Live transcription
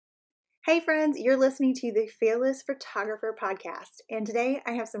Hey friends, you're listening to the Fearless Photographer podcast, and today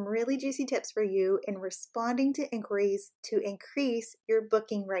I have some really juicy tips for you in responding to inquiries to increase your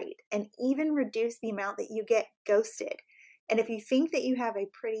booking rate and even reduce the amount that you get ghosted. And if you think that you have a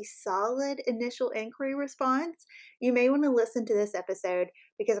pretty solid initial inquiry response, you may want to listen to this episode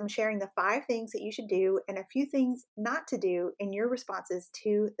because I'm sharing the 5 things that you should do and a few things not to do in your responses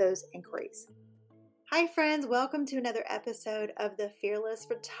to those inquiries. Hi friends, welcome to another episode of The Fearless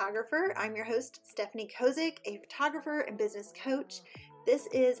Photographer. I'm your host, Stephanie Kozik, a photographer and business coach. This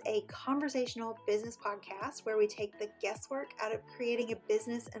is a conversational business podcast where we take the guesswork out of creating a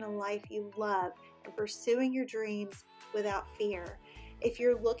business and a life you love and pursuing your dreams without fear. If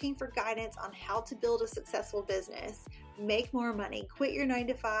you're looking for guidance on how to build a successful business, make more money, quit your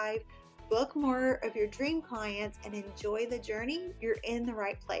 9-to-5, book more of your dream clients, and enjoy the journey, you're in the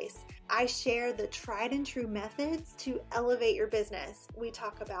right place. I share the tried and true methods to elevate your business. We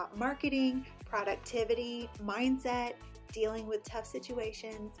talk about marketing, productivity, mindset, dealing with tough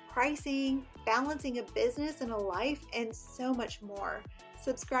situations, pricing, balancing a business and a life, and so much more.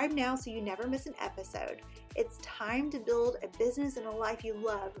 Subscribe now so you never miss an episode. It's time to build a business and a life you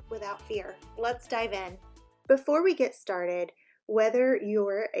love without fear. Let's dive in. Before we get started, whether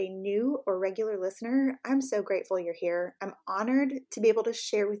you're a new or regular listener, I'm so grateful you're here. I'm honored to be able to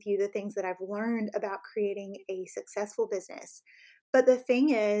share with you the things that I've learned about creating a successful business. But the thing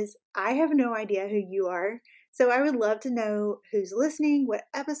is, I have no idea who you are, so I would love to know who's listening, what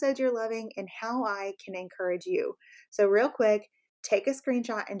episodes you're loving, and how I can encourage you. So real quick, take a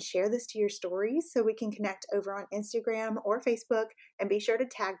screenshot and share this to your stories so we can connect over on Instagram or Facebook, and be sure to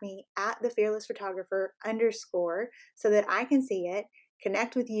tag me at @thefearlessphotographer_ so that I can see it,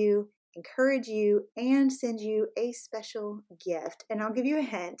 connect with you, encourage you, and send you a special gift. And I'll give you a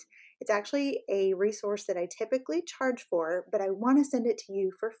hint. It's actually a resource that I typically charge for, but I want to send it to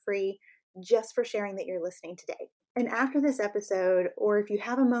you for free just for sharing that you're listening today. And after this episode, or if you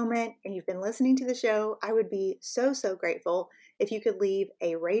have a moment and you've been listening to the show, I would be so grateful if you could leave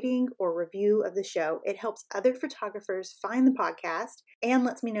a rating or review of the show. It helps other photographers find the podcast and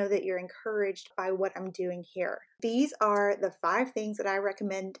lets me know that you're encouraged by what I'm doing here. These are the 5 things that I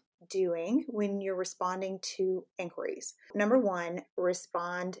recommend doing when you're responding to inquiries. Number 1,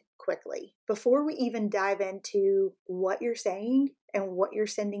 respond quickly. Before we even dive into what you're saying and what you're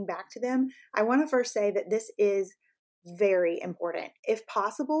sending back to them, I want to first say that this is very important. If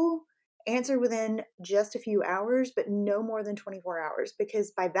possible, answer within just a few hours, but no more than 24 hours,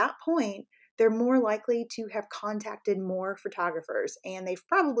 because by that point, they're more likely to have contacted more photographers, and they've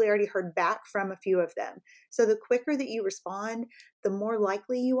probably already heard back from a few of them. So the quicker that you respond, the more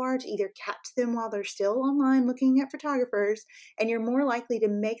likely you are to either catch them while they're still online looking at photographers, and you're more likely to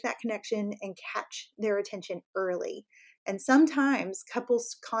make that connection and catch their attention early. And sometimes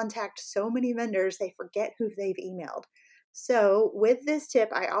couples contact so many vendors, they forget who they've emailed. So with this tip,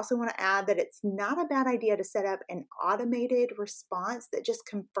 I also want to add that it's not a bad idea to set up an automated response that just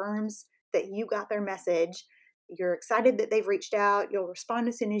confirms that you got their message. You're excited that they've reached out. You'll respond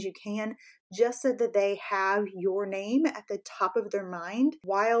as soon as you can, just so that they have your name at the top of their mind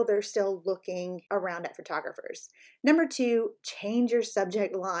while they're still looking around at photographers. Number 2, change your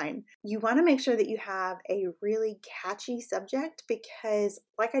subject line. You want to make sure that you have a really catchy subject because,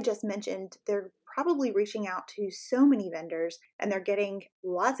 like I just mentioned, they're probably reaching out to so many vendors and they're getting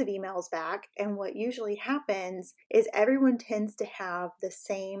lots of emails back. And what usually happens is everyone tends to have the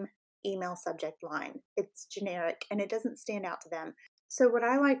same email subject line. It's generic and it doesn't stand out to them. So what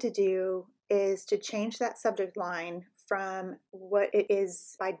I like to do is to change that subject line from what it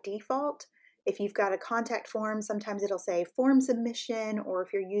is by default. If you've got a contact form, sometimes it'll say form submission, or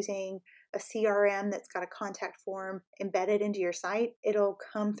if you're using a CRM that's got a contact form embedded into your site, it'll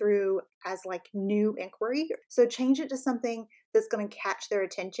come through as like new inquiry. So change it to something that's going to catch their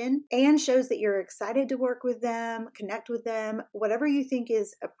attention and shows that you're excited to work with them, connect with them, whatever you think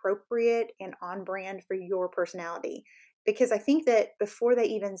is appropriate and on brand for your personality. Because I think that before they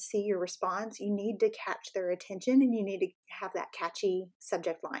even see your response, you need to catch their attention and you need to have that catchy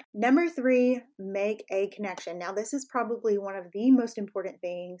subject line. Number 3, make a connection. Now, this is probably one of the most important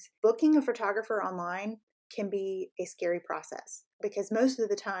things. Booking a photographer online can be a scary process because most of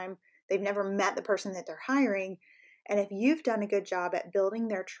the time they've never met the person that they're hiring. And if you've done a good job at building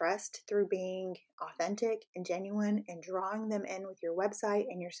their trust through being authentic and genuine and drawing them in with your website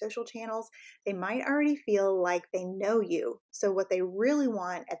and your social channels, they might already feel like they know you. So what they really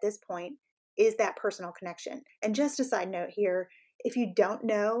want at this point is that personal connection. And just a side note here, If you don't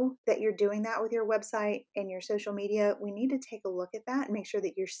know that you're doing that with your website and your social media, we need to take a look at that and make sure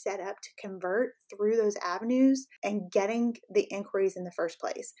that you're set up to convert through those avenues and getting the inquiries in the first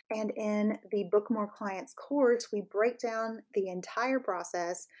place. And in the Book More Clients course, we break down the entire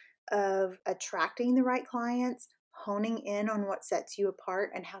process of attracting the right clients, honing in on what sets you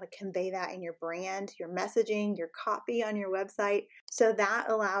apart and how to convey that in your brand, your messaging, your copy on your website. So that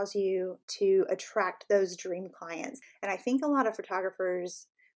allows you to attract those dream clients. And I think a lot of photographers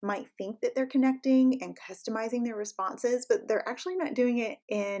might think that they're connecting and customizing their responses, but they're actually not doing it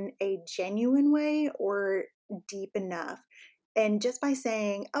in a genuine way or deep enough. And just by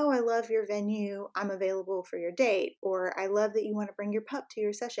saying, oh, I love your venue, I'm available for your date, or I love that you want to bring your pup to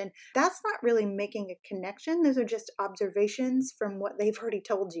your session, that's not really making a connection. Those are just observations from what they've already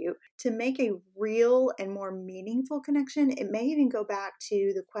told you. To make a real and more meaningful connection, it may even go back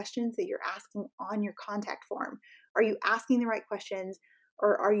to the questions that you're asking on your contact form. Are you asking the right questions?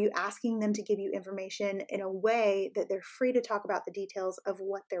 Or are you asking them to give you information in a way that they're free to talk about the details of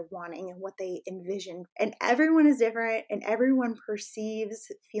what they're wanting and what they envision? And everyone is different and everyone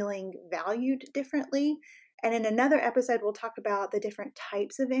perceives feeling valued differently. And in another episode, we'll talk about the different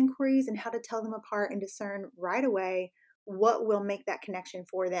types of inquiries and how to tell them apart and discern right away what will make that connection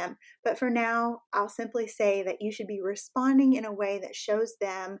for them. But for now, I'll simply say that you should be responding in a way that shows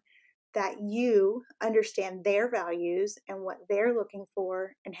them that you understand their values and what they're looking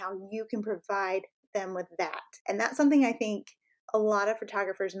for and how you can provide them with that. And that's something I think a lot of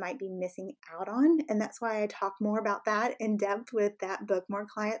photographers might be missing out on. And that's why I talk more about that in depth with that Book More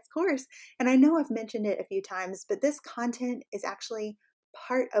Clients course. And I know I've mentioned it a few times, but this content is actually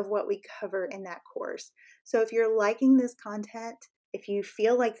part of what we cover in that course. So if you're liking this content, if you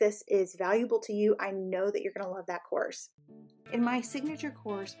feel like this is valuable to you, I know that you're going to love that course. In my signature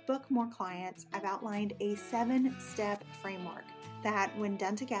course, Book More Clients, I've outlined a 7-step framework that, when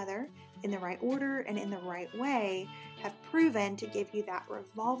done together in the right order and in the right way, have proven to give you that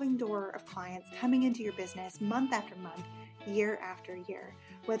revolving door of clients coming into your business month after month, year after year.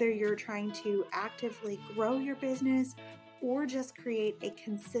 Whether you're trying to actively grow your business or just create a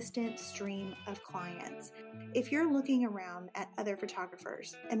consistent stream of clients. If you're looking around at other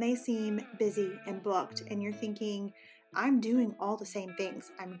photographers and they seem busy and booked and you're thinking, I'm doing all the same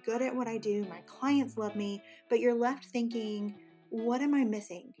things, I'm good at what I do, my clients love me, but you're left thinking, what am I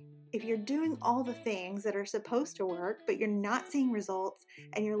missing? If you're doing all the things that are supposed to work, but you're not seeing results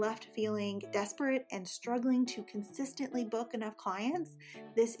and you're left feeling desperate and struggling to consistently book enough clients,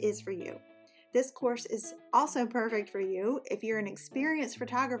 this is for you. This course is also perfect for you if you're an experienced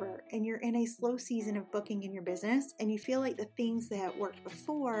photographer and you're in a slow season of booking in your business and you feel like the things that worked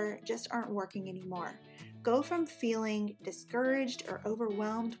before just aren't working anymore. Go from feeling discouraged or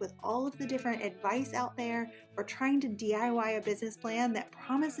overwhelmed with all of the different advice out there or trying to DIY a business plan that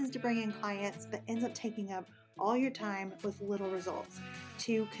promises to bring in clients but ends up taking up all your time with little results,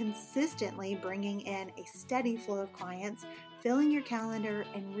 to consistently bringing in a steady flow of clients, filling your calendar,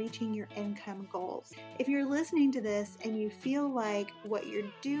 and reaching your income goals. If you're listening to this and you feel like what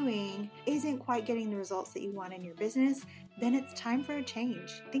you're doing isn't quite getting the results that you want in your business, then it's time for a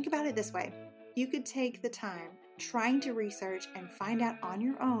change. Think about it this way. You could take the time trying to research and find out on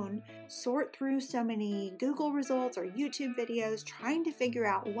your own, sort through so many Google results or YouTube videos, trying to figure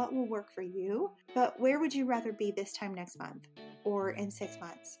out what will work for you. But where would you rather be this time next month, or in 6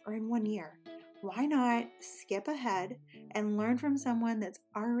 months, or in 1 year? Why not skip ahead and learn from someone that's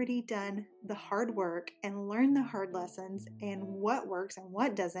already done the hard work and learn the hard lessons and what works and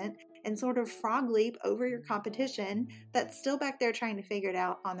what doesn't, and sort of frog leap over your competition that's still back there trying to figure it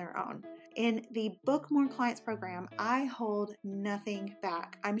out on their own. In the Book More Clients program, I hold nothing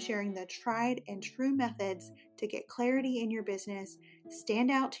back. I'm sharing the tried and true methods to get clarity in your business, stand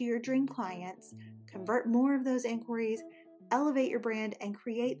out to your dream clients, convert more of those inquiries, elevate your brand, and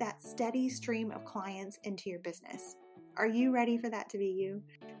create that steady stream of clients into your business. Are you ready for that to be you?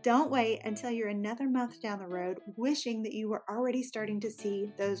 Don't wait until you're another month down the road wishing that you were already starting to see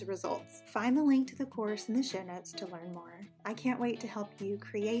those results. Find the link to the course in the show notes to learn more. I can't wait to help you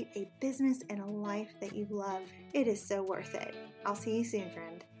create a business and a life that you love. It is so worth it. I'll see you soon,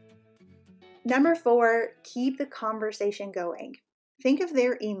 friend. Number 4, keep the conversation going. Think of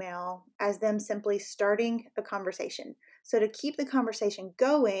their email as them simply starting a conversation. So to keep the conversation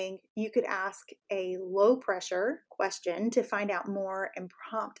going, you could ask a low pressure question to find out more and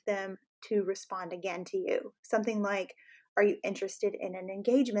prompt them to respond again to you. Something like, are you interested in an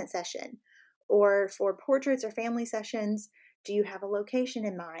engagement session? Or for portraits or family sessions, do you have a location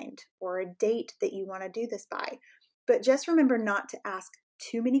in mind or a date that you want to do this by? But just remember not to ask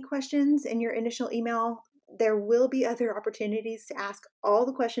too many questions in your initial email. there will be other opportunities to ask all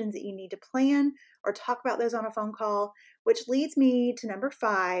the questions that you need to plan or talk about those on a phone call, which leads me to number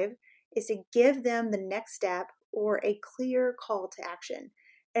 5 is to give them the next step or a clear call to action.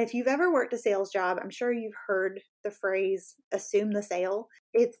 And if you've ever worked a sales job, I'm sure you've heard the phrase assume the sale.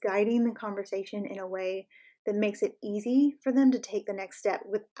 It's guiding the conversation in a way that makes it easy for them to take the next step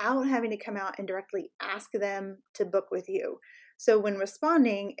without having to come out and directly ask them to book with you. So when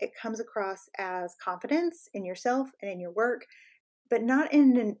responding, it comes across as confidence in yourself and in your work, but not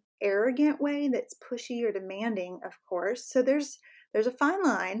in an arrogant way that's pushy or demanding, of course. So there's a fine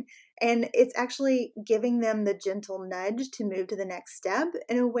line, and it's actually giving them the gentle nudge to move to the next step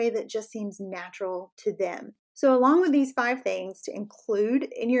in a way that just seems natural to them. So along with these 5 things to include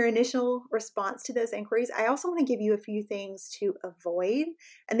in your initial response to those inquiries, I also want to give you a few things to avoid.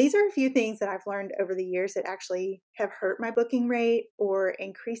 And these are a few things that I've learned over the years that actually have hurt my booking rate or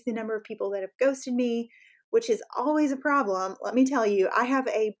increased the number of people that have ghosted me, which is always a problem. Let me tell you, I have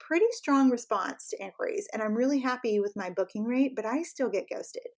a pretty strong response to inquiries, and I'm really happy with my booking rate, but I still get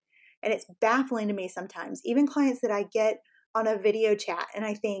ghosted. And it's baffling to me sometimes, even clients that I get on a video chat and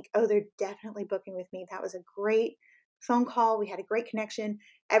I think, oh, they're definitely booking with me. That was a great phone call. We had a great connection.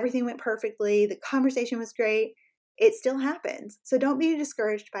 Everything went perfectly. The conversation was great. It still happens. So don't be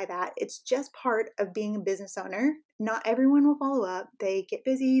discouraged by that. It's just part of being a business owner. Not everyone will follow up. They get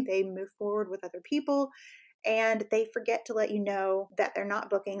busy. They move forward with other people, and they forget to let you know that they're not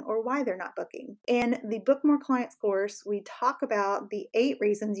booking or why they're not booking. In the Book More Clients course, we talk about the 8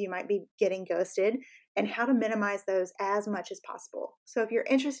 reasons you might be getting ghosted and how to minimize those as much as possible. So if you're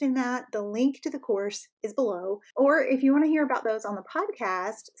interested in that, the link to the course is below. Or if you want to hear about those on the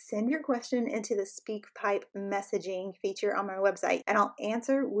podcast, send your question into the SpeakPipe messaging feature on my website, and I'll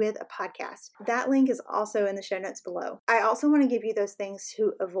answer with a podcast. That link is also in the show notes below. I also want to give you those things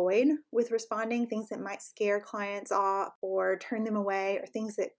to avoid with responding, things that might scare clients off or turn them away, or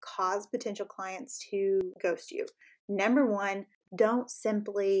things that cause potential clients to ghost you. Number 1, don't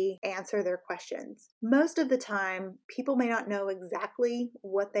simply answer their questions. Most of the time, people may not know exactly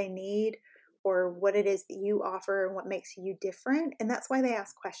what they need or what it is that you offer and what makes you different. And that's why they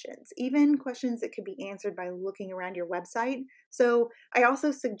ask questions, even questions that could be answered by looking around your website. So I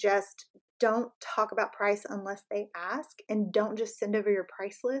also suggest don't talk about price unless they ask, and don't just send over your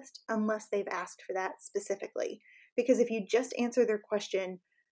price list unless they've asked for that specifically. Because if you just answer their question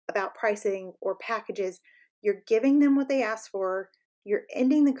about pricing or packages, you're giving them what they asked for, you're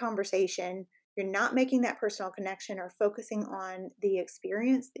ending the conversation, you're not making that personal connection or focusing on the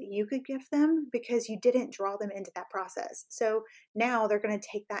experience that you could give them because you didn't draw them into that process. So now they're going to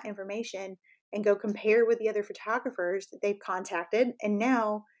take that information and go compare with the other photographers that they've contacted, and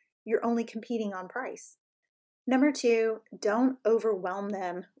now you're only competing on price. Number 2, don't overwhelm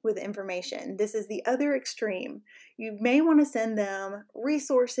them with information. This is the other extreme. You may want to send them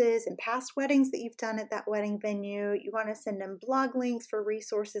resources and past weddings that you've done at that wedding venue. You want to send them blog links for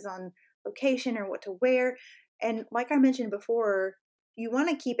resources on location or what to wear. And like I mentioned before, you want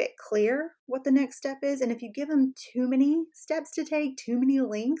to keep it clear what the next step is. And if you give them too many steps to take, too many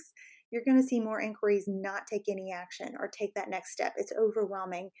links, you're going to see more inquiries not take any action or take that next step. It's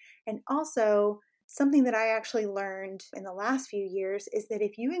overwhelming. And also, something that I actually learned in the last few years is that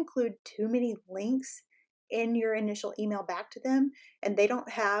if you include too many links in your initial email back to them and they don't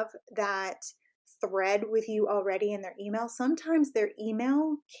have that thread with you already in their email, sometimes their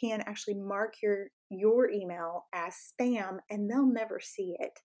email can actually mark your email as spam and they'll never see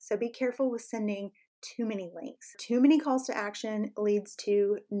it. So be careful with sending too many links. Too many calls to action leads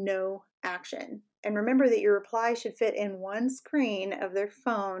to no action. And remember that your reply should fit in one screen of their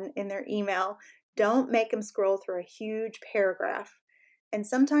phone in their email. Don't make them scroll through a huge paragraph. And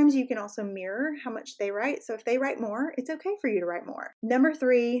sometimes you can also mirror how much they write. So if they write more, it's okay for you to write more. Number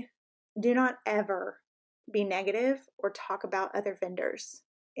 3, do not ever be negative or talk about other vendors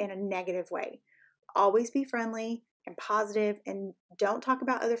in a negative way. Always be friendly and positive, and don't talk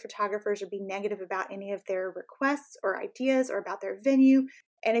about other photographers or be negative about any of their requests or ideas or about their venue.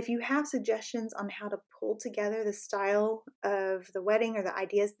 And if you have suggestions on how to pull together the style of the wedding or the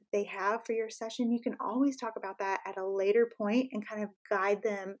ideas that they have for your session, you can always talk about that at a later point and kind of guide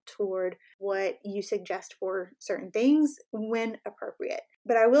them toward what you suggest for certain things when appropriate.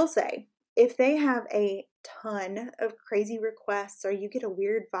 But I will say, if they have a ton of crazy requests or you get a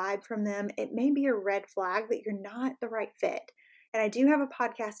weird vibe from them, it may be a red flag that you're not the right fit. And I do have a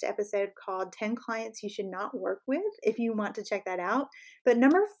podcast episode called 10 Clients You Should Not Work With if you want to check that out. But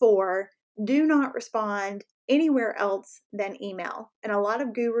number 4, do not respond anywhere else than email. And a lot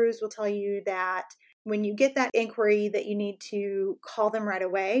of gurus will tell you that when you get that inquiry that you need to call them right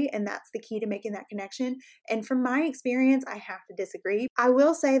away, and that's the key to making that connection. And from my experience, I have to disagree. I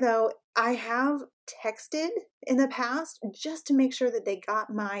will say though, I have texted in the past just to make sure that they got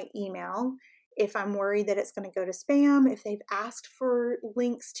my email. If I'm worried that it's going to go to spam, if they've asked for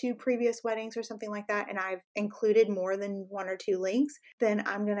links to previous weddings or something like that, and I've included more than 1 or 2 links, then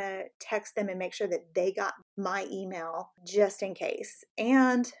I'm going to text them and make sure that they got my email just in case.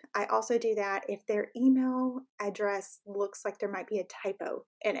 And I also do that if their email address looks like there might be a typo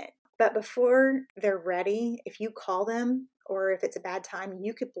in it. But before they're ready, if you call them or if it's a bad time,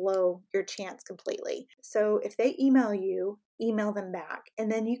 you could blow your chance completely. So if they email you, email them back.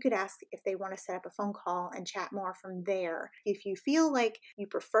 And then you could ask if they want to set up a phone call and chat more from there. If you feel like you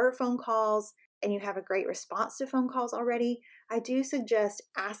prefer phone calls and you have a great response to phone calls already, I do suggest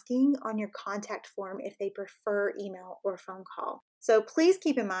asking on your contact form if they prefer email or phone call. So please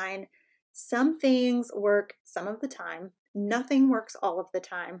keep in mind, some things work some of the time. Nothing works all of the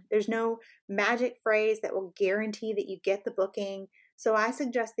time. There's no magic phrase that will guarantee that you get the booking. So I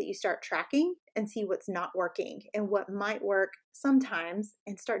suggest that you start tracking and see what's not working and what might work sometimes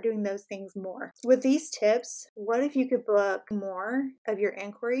and start doing those things more. With these tips, what if you could book more of your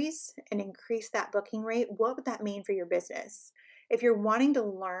inquiries and increase that booking rate? What would that mean for your business? If you're wanting to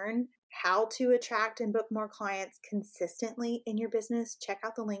learn how to attract and book more clients consistently in your business, check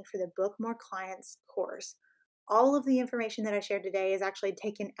out the link for the Book More Clients course. All of the information that I shared today is actually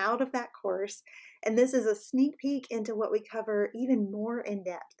taken out of that course, and this is a sneak peek into what we cover even more in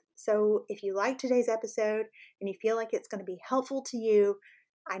depth. So if you like today's episode and you feel like it's going to be helpful to you,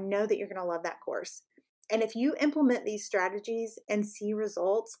 I know that you're going to love that course. And if you implement these strategies and see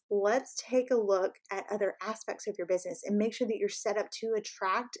results, let's take a look at other aspects of your business and make sure that you're set up to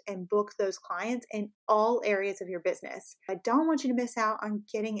attract and book those clients in all areas of your business. I don't want you to miss out on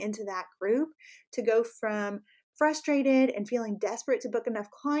getting into that group to go from frustrated and feeling desperate to book enough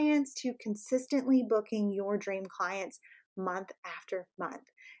clients to consistently booking your dream clients month after month.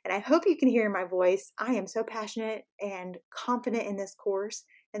 And I hope you can hear my voice. I am so passionate and confident in this course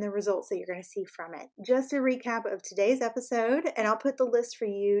and the results that you're going to see from it. Just a recap of today's episode, and I'll put the list for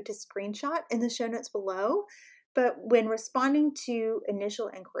you to screenshot in the show notes below. But when responding to initial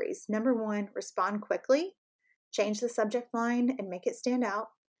inquiries, number 1, respond quickly, change the subject line and make it stand out.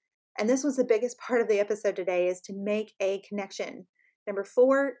 And this was the biggest part of the episode today, is to make a connection. Number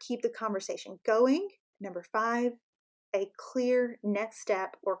 4, keep the conversation going. Number 5, a clear next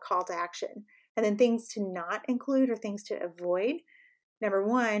step or call to action. And then things to not include or things to avoid. Number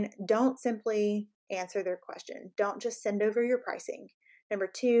 1, don't simply answer their question. Don't just send over your pricing. Number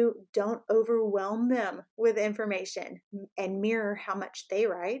 2, don't overwhelm them with information and mirror how much they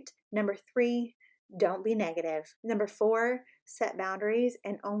write. Number 3, don't be negative. Number 4, set boundaries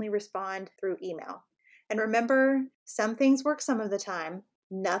and only respond through email. And remember, some things work some of the time.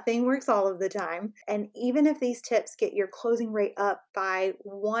 Nothing works all of the time. And even if these tips get your closing rate up by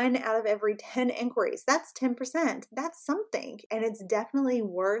 1 out of every 10 inquiries, that's 10%. That's something. And it's definitely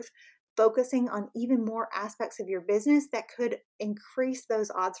worth focusing on even more aspects of your business that could increase those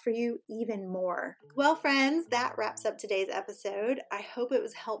odds for you even more. Well, friends, that wraps up today's episode. I hope it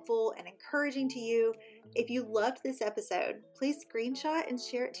was helpful and encouraging to you. If you loved this episode, please screenshot and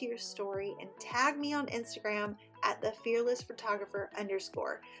share it to your story and tag me on Instagram at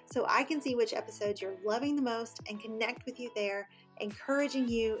 @thefearlessphotographer_ so I can see which episodes you're loving the most and connect with you there, encouraging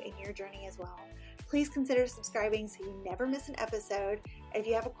you in your journey as well. Please consider subscribing so you never miss an episode. And if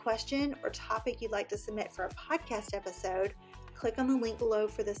you have a question or topic you'd like to submit for a podcast episode, click on the link below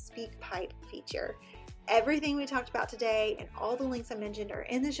for the SpeakPipe feature. Everything we talked about today and all the links I mentioned are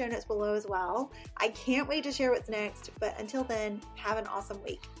in the show notes below as well. I can't wait to share what's next, but until then, have an awesome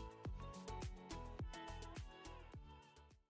week.